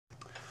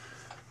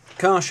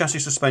car chassis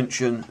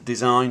suspension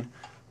design.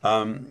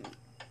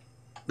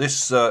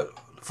 This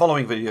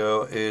following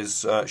video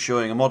is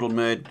showing a model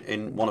made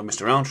in one of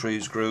Mr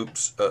Rowntree's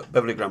groups at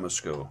Beverley Grammar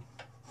School.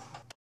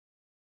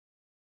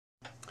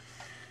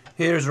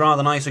 Here is a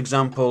rather nice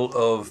example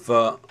of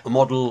a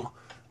model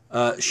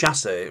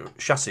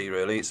chassis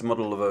really. It's a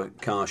model of a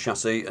car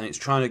chassis, and it's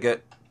trying to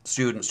get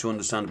students to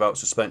understand about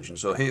suspension.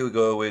 So here we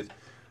go with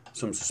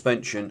some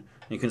suspension.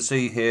 You can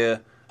see here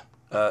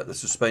the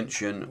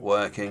suspension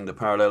working, the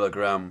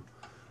parallelogram,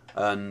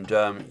 and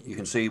you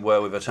can see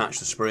where we've attached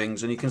the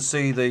springs, and you can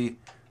see the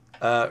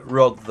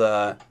rod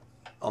there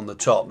on the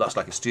top. That's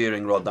like a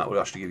steering rod that would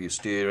actually give you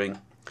steering,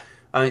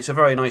 and it's a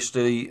very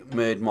nicely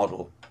made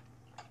model.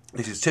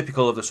 This is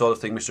typical of the sort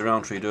of thing Mr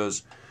Rowntree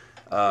does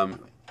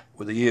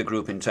with a year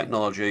group in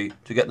technology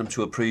to get them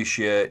to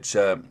appreciate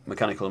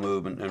mechanical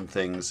movement and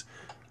things,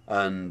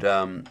 and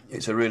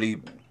it's a really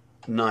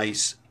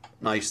nice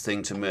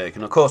thing to make.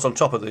 And of course on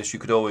top of this you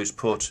could always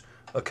put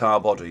a car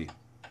body.